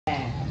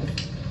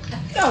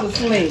Go to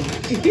sleep.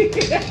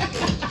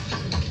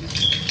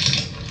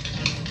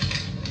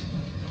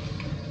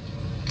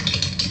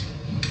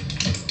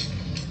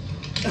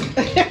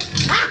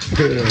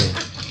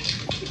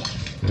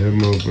 That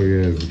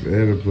motherfucker has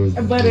edibles.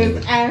 But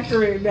it's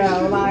accurate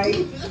though,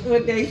 like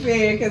what they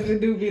said, because it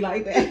do be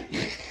like that.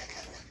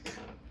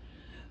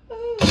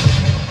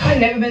 I've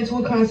never been to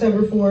a concert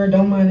before.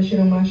 Don't mind the shit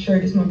on my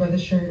shirt. It's my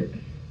brother's shirt.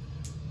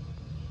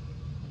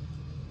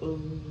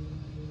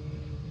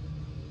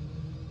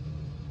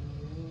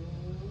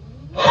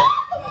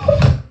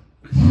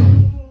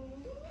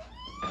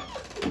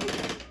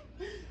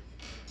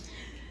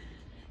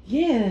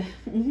 Yeah.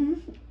 Mm-hmm.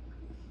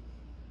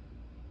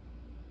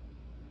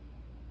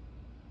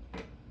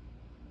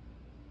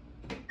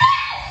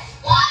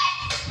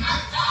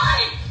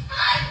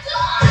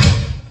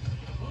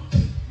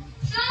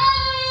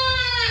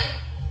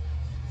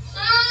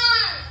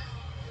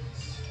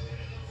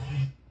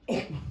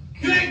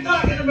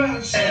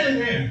 About shit in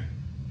here.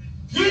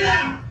 Get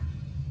out!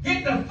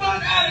 Get the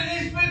fuck out of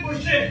these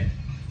people's shit!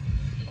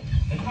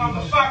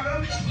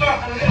 Motherfucker,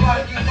 talking to me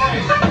like you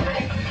crazy. What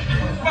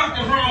the fuck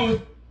is wrong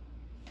with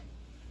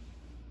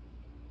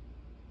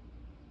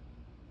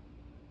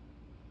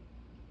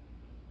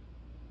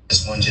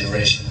just one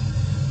generation?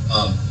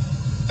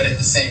 But at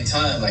the same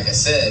time, like I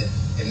said,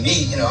 in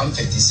me, you know, I'm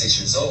 56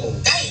 years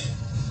old. Damn!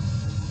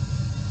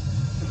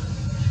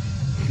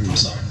 I'm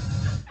sorry.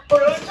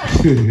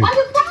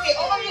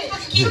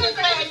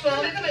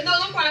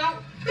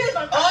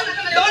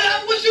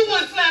 What you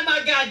want to slam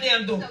my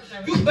goddamn door?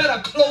 You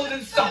better close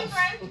and stop.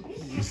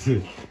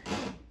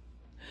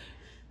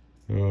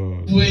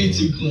 Oh, way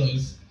too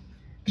close.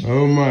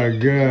 Oh my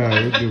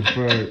God, what the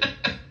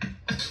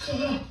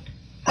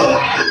fuck?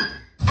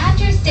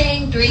 After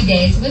staying 3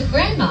 days with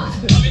Grandma.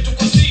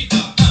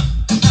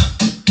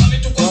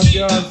 Fuck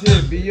y'all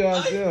shit, be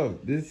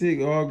yourself. This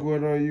shit all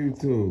going on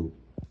YouTube.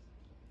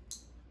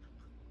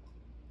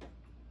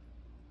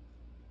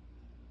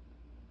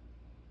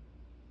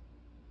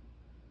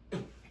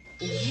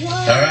 What?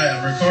 All right,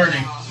 I'm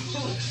recording.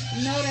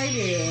 No, they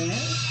didn't.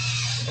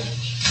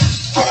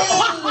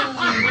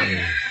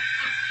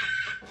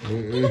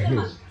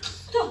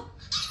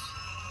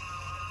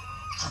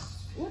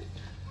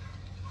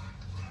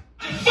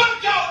 Fuck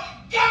y'all!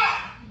 God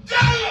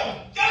damn!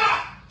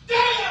 God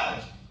damn!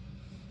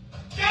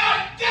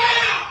 God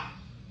damn!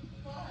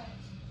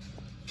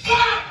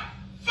 Fuck!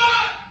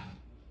 Fuck!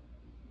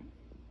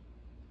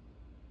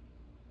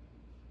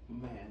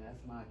 Man,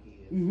 that's my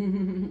kid.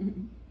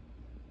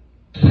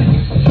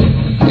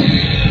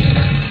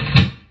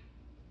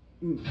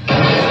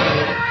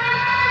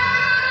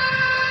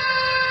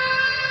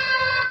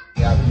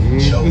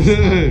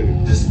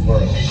 This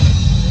world.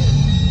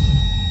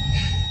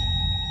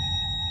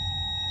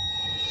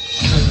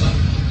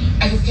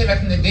 I just came back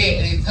from the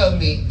bed and they told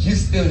me, you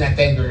still not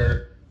that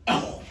girl.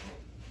 Oh.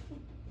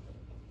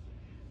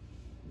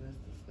 That's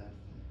disgusting.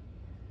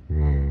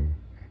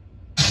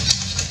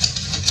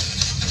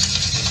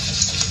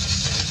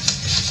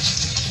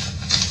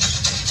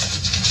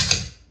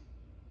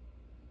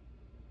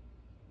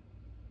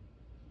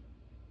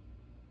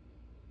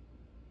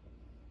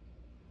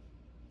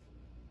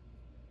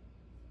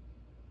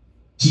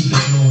 She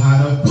don't know how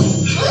to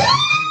boom.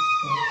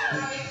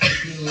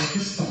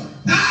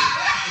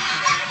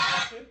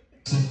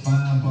 So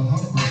fine, but her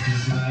breath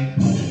is like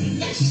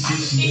boom. She said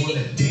she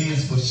wanna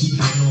dance, but she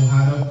don't know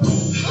how to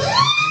boom.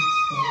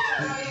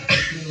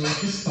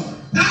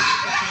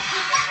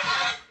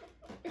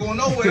 Going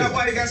nowhere, that's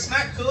why they got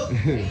snack cook.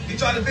 You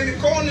try to bend the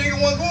corner,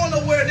 nigga wasn't going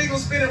nowhere, they gonna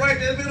spin it right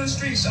there in the middle of the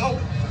street, so.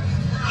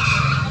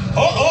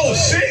 Oh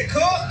shit,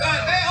 cook.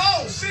 Goddamn,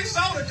 oh shit,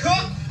 soda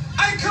cook.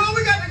 Hey, cook,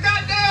 we got the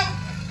goddamn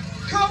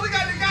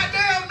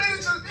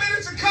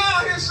miniature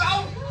car here, so.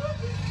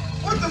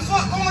 What the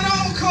fuck going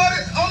on, cut?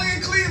 Only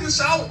in Cleveland,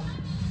 so.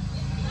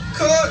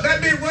 Cut,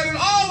 that bitch running.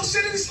 Oh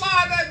shit, let me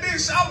slide that bitch,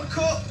 so,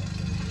 cut.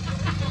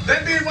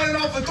 That bitch running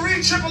off of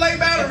 3 AAA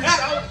batteries,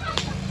 so.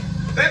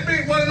 That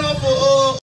bitch running off of